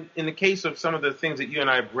then in the case of some of the things that you and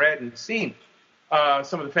I have read and seen,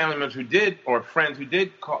 some of the family members who did, or friends who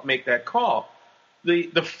did make that call,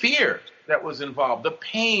 the fear that was involved, the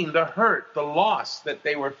pain, the hurt, the loss that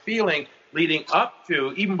they were feeling leading up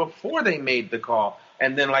to, even before they made the call.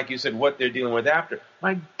 And then, like you said, what they're dealing with after.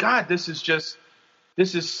 My God, this is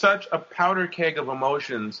such a powder keg of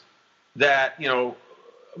emotions that,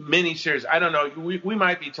 miniseries. I don't know. We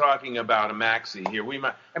might be talking about a maxi here. We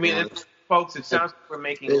might. I mean, folks, it sounds like we're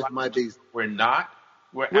making. We're not.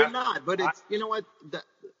 We're not. But it's, you know what?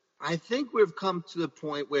 I think we've come to the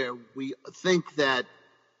point where we think that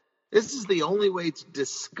this is the only way to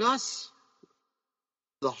discuss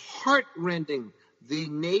the heart-rending, the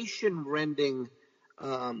nation-rending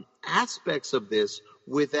aspects of this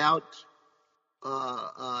without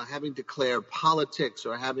having to declare politics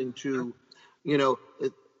or having to,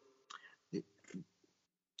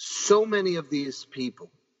 so many of these people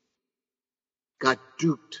got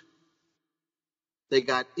duped. They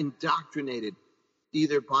got indoctrinated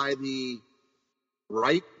either by the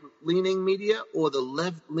right-leaning media or the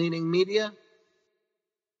left-leaning media.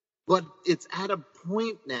 But it's at a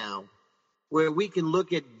point now where we can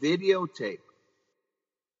look at videotape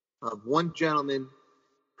of one gentleman,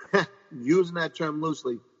 using that term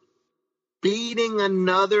loosely, beating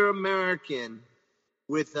another American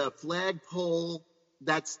with a flagpole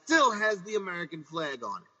that still has the American flag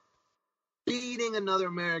on it. Beating another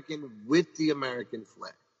American with the American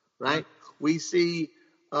flag, right? We see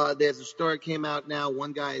there's a story came out now.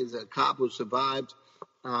 One guy is a cop who survived.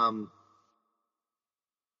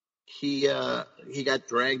 He got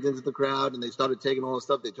dragged into the crowd, and they started taking all his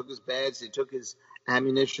stuff. They took his badge. They took his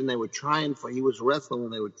ammunition. He was wrestling,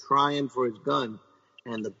 and they were trying for his gun.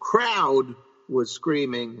 And the crowd was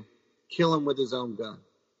screaming, kill him with his own gun.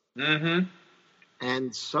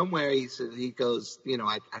 And somewhere he goes,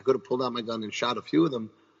 I could have pulled out my gun and shot a few of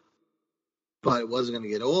them, but I wasn't going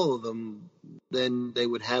to get all of them. Then they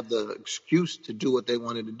would have the excuse to do what they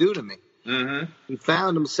wanted to do to me. Mm-hmm. He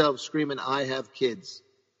found himself screaming, "I have kids."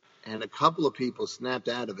 And a couple of people snapped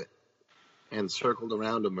out of it and circled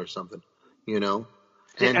around him or something, And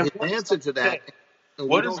his answer to that.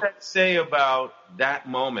 What does that say about that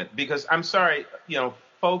moment? Because I'm sorry,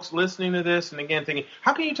 folks listening to this and again thinking,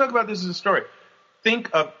 how can you talk about this as a story?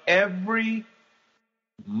 Think of every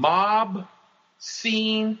mob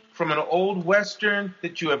scene from an old Western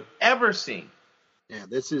that you have ever seen. Yeah,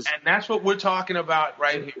 and that's what we're talking about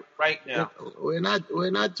right here, right now. We're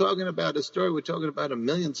not talking about a story. We're talking about a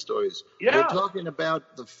million stories. Yeah. We're talking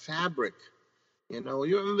about the fabric. You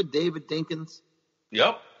remember David Dinkins?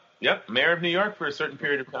 Yep. Mayor of New York for a certain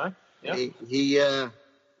period of time. Yep. He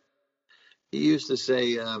used to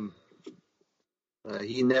say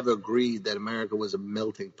he never agreed that America was a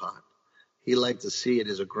melting pot. He liked to see it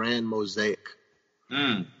as a grand mosaic.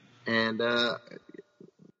 Mm. And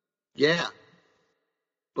yeah.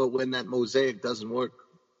 But when that mosaic doesn't work,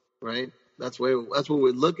 right? That's what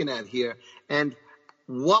we're looking at here. And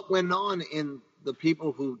what went on in the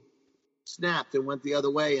people who snapped and went the other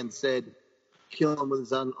way and said, kill him with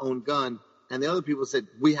his own gun, and the other people said,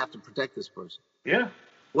 we have to protect this person. Yeah.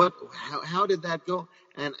 How did that go?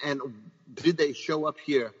 And did they show up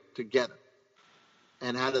here together?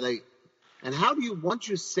 And how do you, once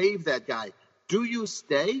you save that guy, do you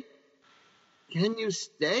stay? Can you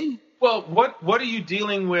stay? Well, what are you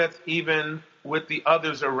dealing with even with the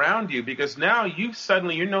others around you? Because now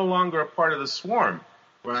you're no longer a part of the swarm.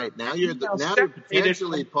 Right. Now you're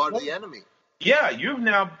potentially part of the enemy. Yeah, you've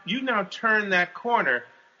now turned that corner.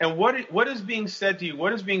 And what is being said to you?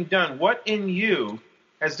 What is being done? What in you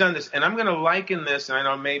has done this? And I'm going to liken this, and I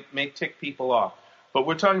know may tick people off, but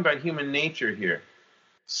we're talking about human nature here.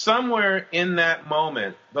 Somewhere in that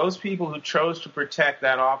moment, those people who chose to protect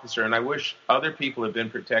that officer, and I wish other people had been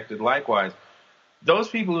protected likewise, those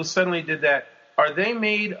people who suddenly did that, are they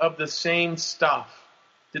made of the same stuff?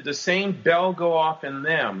 Did the same bell go off in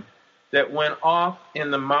them that went off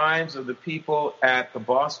in the minds of the people at the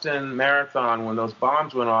Boston Marathon when those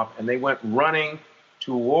bombs went off and they went running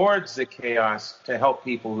towards the chaos to help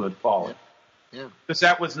people who had fallen? Yeah. Because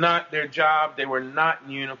that was not their job. They were not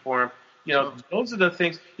in uniform. Those are the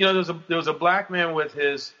things. There was a black man with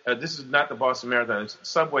his. This is not the Boston Marathon. It's a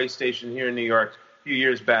subway station here in New York a few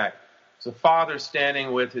years back. It's a father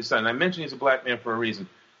standing with his son. I mentioned he's a black man for a reason.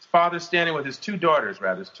 His father standing with his two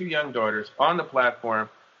young daughters, on the platform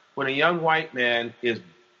when a young white man is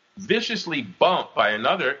viciously bumped by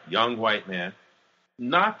another young white man,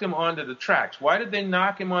 knocked him onto the tracks. Why did they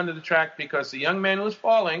knock him onto the track? Because the young man who was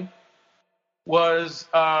falling was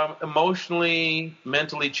emotionally,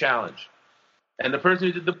 mentally challenged. And the person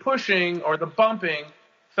who did the pushing or the bumping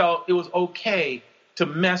felt it was okay to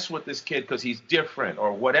mess with this kid because he's different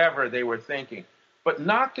or whatever they were thinking. But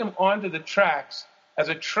knocked him onto the tracks as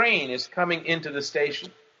a train is coming into the station.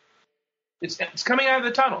 It's coming out of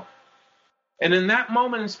the tunnel. And in that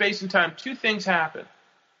moment in space and time, two things happen.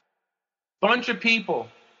 Bunch of people,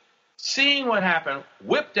 seeing what happened,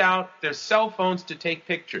 whipped out their cell phones to take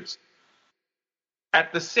pictures.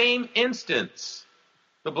 At the same instance,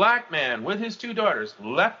 the black man with his two daughters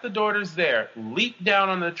left the daughters there, leaped down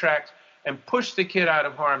on the tracks, and pushed the kid out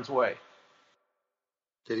of harm's way.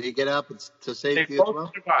 Did he get up to safety as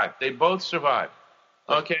well? They both survived.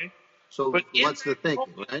 Okay? So but what's the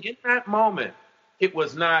thinking, right? In that moment, it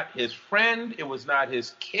was not his friend, it was not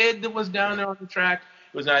his kid that was down there on the track,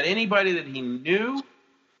 it was not anybody that he knew,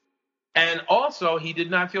 and also he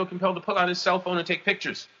did not feel compelled to pull out his cell phone and take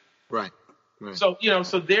pictures. Right. So,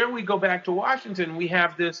 so there we go back to Washington. We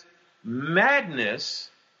have this madness,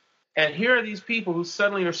 and here are these people who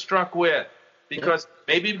suddenly are struck with, because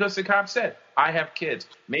the cop said, I have kids.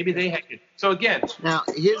 Maybe they have kids. So again, now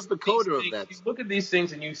here's the coda of that. You look at these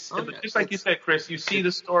things, and you just like you said, Chris, you see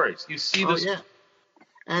the stories. You see the stories.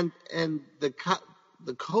 And the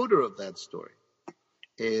coda of that story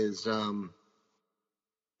is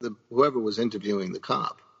whoever was interviewing the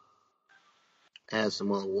cop asked him,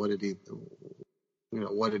 well, what did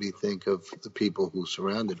he think of the people who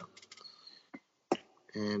surrounded him?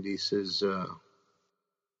 And he says,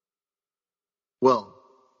 well,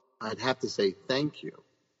 I'd have to say thank you,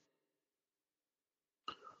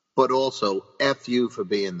 but also F you for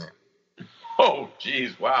being there. Oh,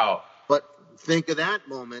 geez, wow. But think of that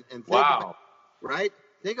moment and think about, right?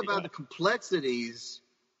 Think about the complexities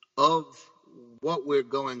of what we're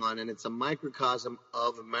going on, and it's a microcosm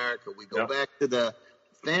of America. We go back to the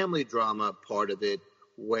family drama part of it,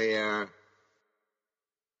 where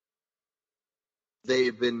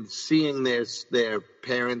they've been seeing their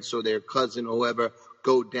parents or their cousin or whoever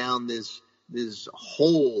go down this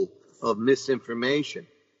hole of misinformation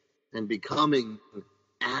and becoming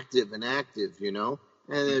active, you know.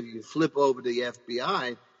 And if you flip over to the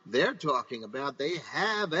FBI, they're talking about they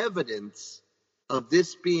have evidence of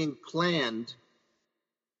this being planned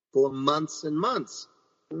for months and months.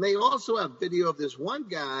 And they also have video of this one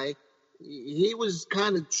guy. He was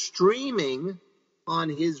kind of streaming on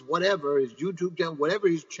his YouTube channel, whatever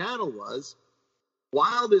his channel was,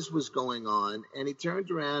 while this was going on. And he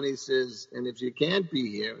turns around and he says, and if you can't be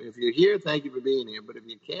here, if you're here, thank you for being here. But if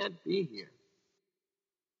you can't be here,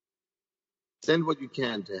 send what you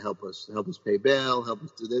can to help us pay bail, help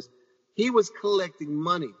us do this. He was collecting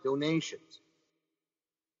money, donations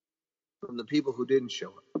from the people who didn't show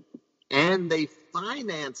up. And they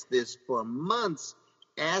financed this for months,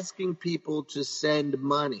 asking people to send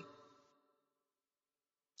money.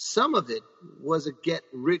 Some of it was a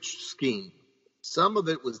get-rich scheme. Some of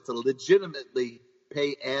it was to legitimately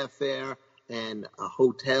pay airfare and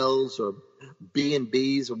hotels or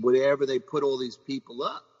B&Bs or whatever they put all these people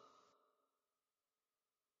up.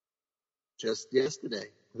 Just yesterday,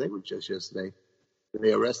 I think it was just yesterday,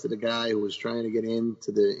 they arrested a guy who was trying to get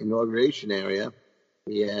into the inauguration area.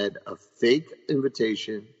 He had a fake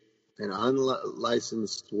invitation, an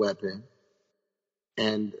unlicensed weapon,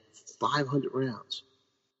 and 500 rounds.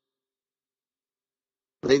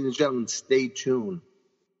 Ladies and gentlemen, stay tuned.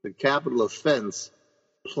 The capital offense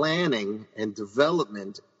planning and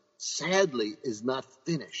development, sadly, is not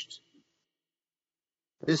finished.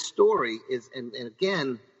 This story is, and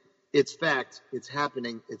again, it's fact, it's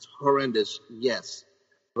happening, it's horrendous, yes.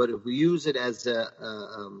 But if we use it as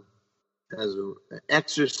an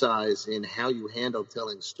exercise in how you handle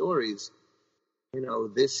telling stories, you know,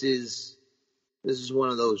 this is one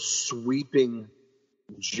of those sweeping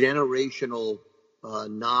generational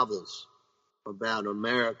novels about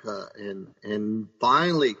America and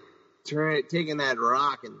finally taking that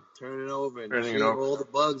rock and turning it over and seeing all the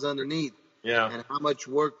bugs underneath. Yeah. And how much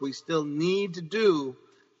work we still need to do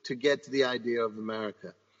to get to the idea of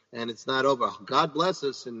America. And it's not over. God bless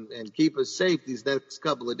us and keep us safe these next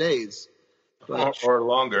couple of days. But, or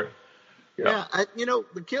longer. Yeah.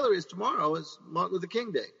 The killer is tomorrow is Martin Luther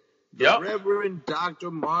King Day. Yep. Reverend Dr.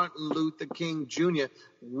 Martin Luther King Jr.,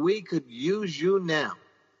 we could use you now.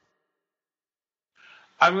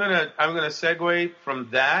 I'm gonna segue from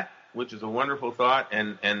that, which is a wonderful thought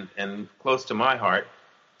and close to my heart,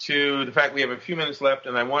 to the fact we have a few minutes left,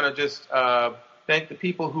 and I want to just thank the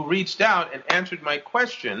people who reached out and answered my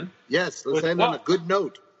question. Yes, let's end on a good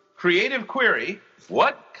note. Creative query: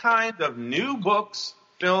 what kind of new books,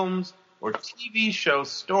 films, or TV show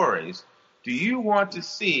stories do you want to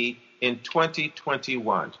see in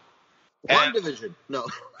 2021? WandaVision. No.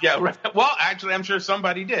 Yeah, right. Well, actually, I'm sure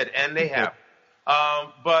somebody did, and they have.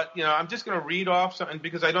 But, I'm just going to read off something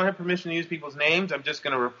because I don't have permission to use people's names. I'm just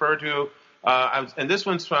going to refer to, and this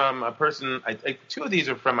one's from a person, two of these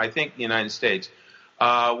are from, I think, the United States.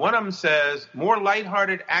 One of them says, more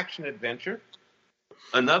lighthearted action adventure.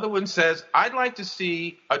 Another one says, I'd like to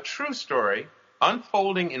see a true story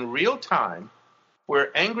unfolding in real time where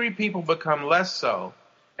angry people become less so,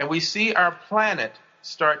 and we see our planet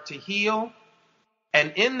start to heal.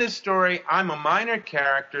 And in this story, I'm a minor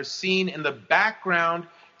character seen in the background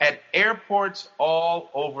at airports all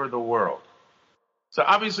over the world. So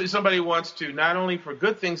obviously somebody wants to, not only for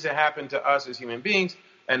good things to happen to us as human beings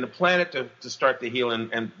and the planet to start to heal,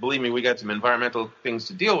 and believe me, we got some environmental things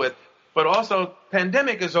to deal with, but also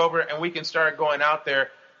pandemic is over and we can start going out there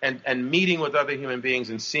and meeting with other human beings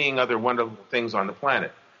and seeing other wonderful things on the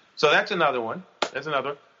planet. So that's another one. That's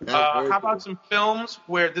another. How about some films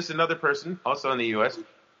where, this is another person, also in the U.S.,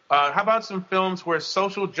 how about some films where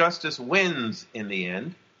social justice wins in the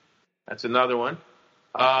end? That's another one.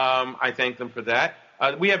 I thank them for that.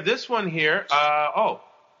 We have this one here.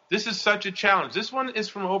 This is such a challenge. This one is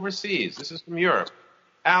from overseas. This is from Europe.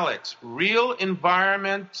 Alex, real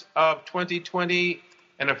environment of 2020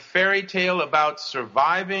 and a fairy tale about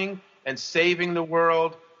surviving and saving the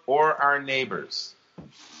world or our neighbors.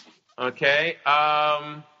 Okay.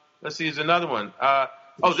 Let's see. There's another one.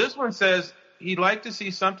 This one says he'd like to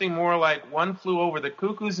see something more like One Flew Over the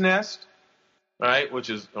Cuckoo's Nest, right?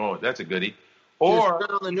 Which is, that's a goodie. Or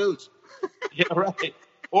on the news. Yeah, right.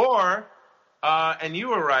 Or, and you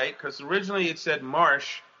were right, because originally it said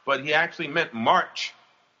marsh, but he actually meant March.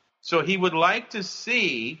 So he would like to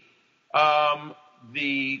see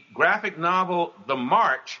the graphic novel The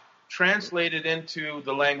March translated into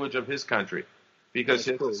the language of his country, because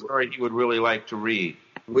it's a story he would really like to read.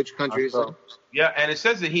 Which country is it? Yeah, and it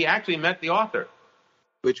says that he actually met the author.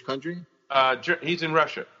 Which country? He's in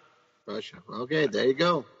Russia. Russia. Okay, there you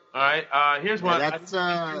go. All right. Here's one. That's You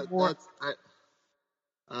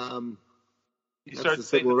that's start the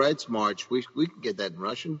saying Civil Rights March. We can get that in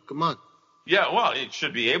Russian. Come on. Yeah, well, it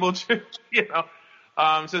should be able to, It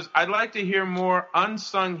says, I'd like to hear more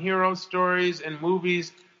unsung hero stories and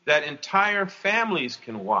movies that entire families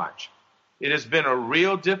can watch. It has been a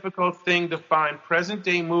real difficult thing to find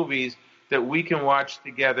present-day movies that we can watch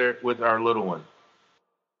together with our little one.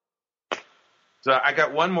 So I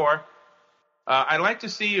got one more. I'd like to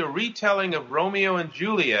see a retelling of Romeo and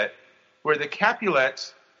Juliet where the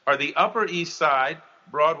Capulets are the Upper East Side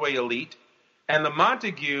Broadway elite and the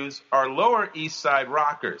Montagues are Lower East Side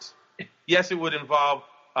rockers. Yes, it would involve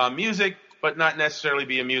music, but not necessarily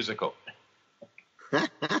be a musical.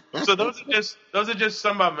 So those are just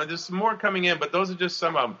some of them. There's some more coming in, but those are just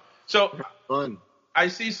some of them. So Fun. I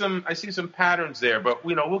see some patterns there, but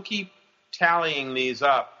we'll keep tallying these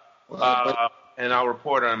up, and I'll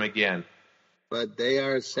report on them again. But they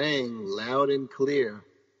are saying loud and clear,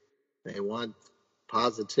 they want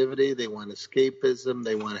positivity, they want escapism,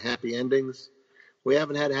 they want happy endings. We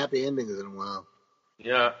haven't had happy endings in a while.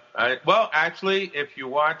 Yeah. Well, actually, if you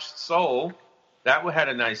watched Soul, that had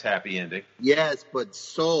a nice happy ending. Yes, but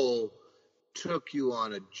Soul took you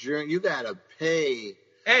on a journey. You got to pay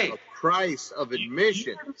a price of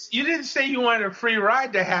admission. You didn't say you wanted a free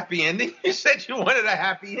ride to happy ending. You said you wanted a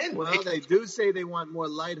happy ending. Well, they do say they want more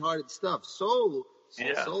lighthearted stuff. Soul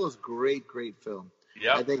is great film.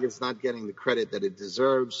 Yep. I think it's not getting the credit that it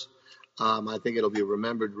deserves. I think it'll be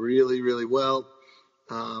remembered really, really well.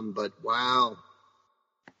 But wow,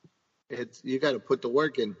 you got to put the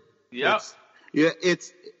work in. Yep. All you have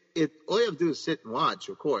to do is sit and watch,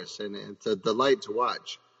 of course, and it's a delight to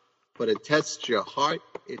watch. But it tests your heart.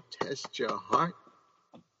 It tests your heart.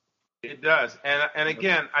 It does, and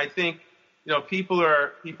again, I think people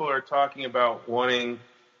are talking about wanting.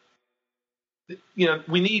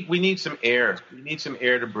 We need some air. We need some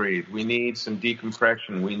air to breathe. We need some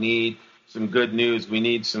decompression. We need some good news. We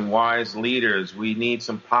need some wise leaders. We need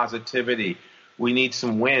some positivity. We need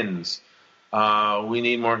some wins. We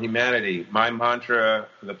need more humanity. My mantra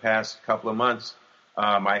for the past couple of months,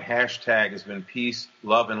 my hashtag has been peace,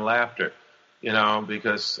 love, and laughter.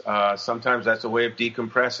 Because sometimes that's a way of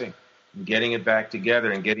decompressing, and getting it back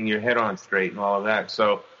together, and getting your head on straight, and all of that.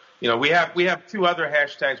 So, we have two other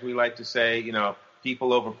hashtags we like to say.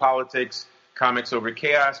 People over politics, comics over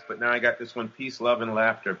chaos. But now I got this one: peace, love, and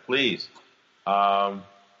laughter. Please,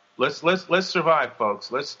 let's survive,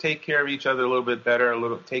 folks. Let's take care of each other a little bit better.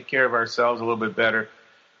 Take care of ourselves a little bit better,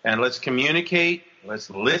 and let's communicate.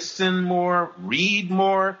 Let's listen more, read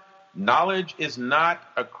more. Knowledge is not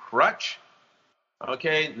a crutch.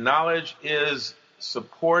 Okay, knowledge is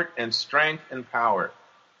support and strength and power.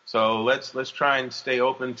 So let's try and stay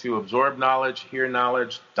open to absorb knowledge, hear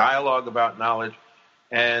knowledge, dialogue about knowledge,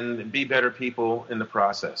 and be better people in the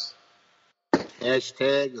process.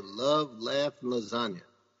 Hashtag love, laugh, and lasagna.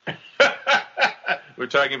 We're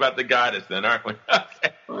talking about the goddess then, aren't we?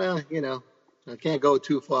 Okay. Well, I can't go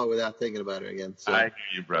too far without thinking about her again. So. I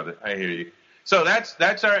hear you, brother. I hear you. So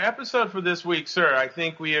that's our episode for this week, sir. I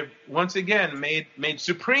think we have once again made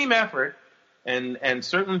supreme effort and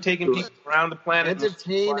certainly taking people around the planet.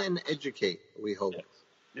 Entertain and educate, we hope.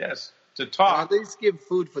 Yes. To talk. Or at least give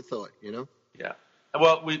food for thought, Yeah.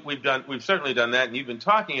 Well, we've certainly done that, and you've been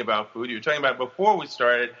talking about food. You were talking about it before we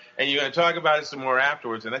started, and you're going to talk about it some more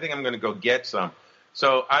afterwards, and I think I'm going to go get some.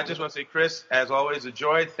 So I just want to say, Chris, as always, a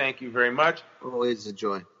joy. Thank you very much. Always a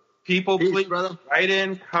joy. People, Peace, please brother. Write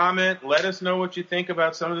in, comment, let us know what you think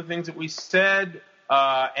about some of the things that we said.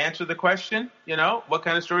 Answer the question, what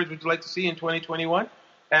kind of stories would you like to see in 2021?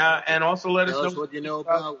 And also let us know what you know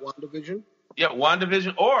about WandaVision. Yeah,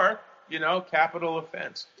 WandaVision or, capital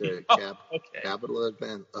offense. Capital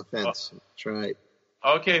offense. That's right.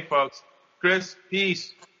 Okay, folks. Chris,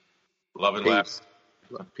 peace. Love and laughter.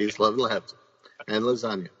 Peace, love, and laughter. And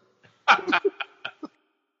lasagna.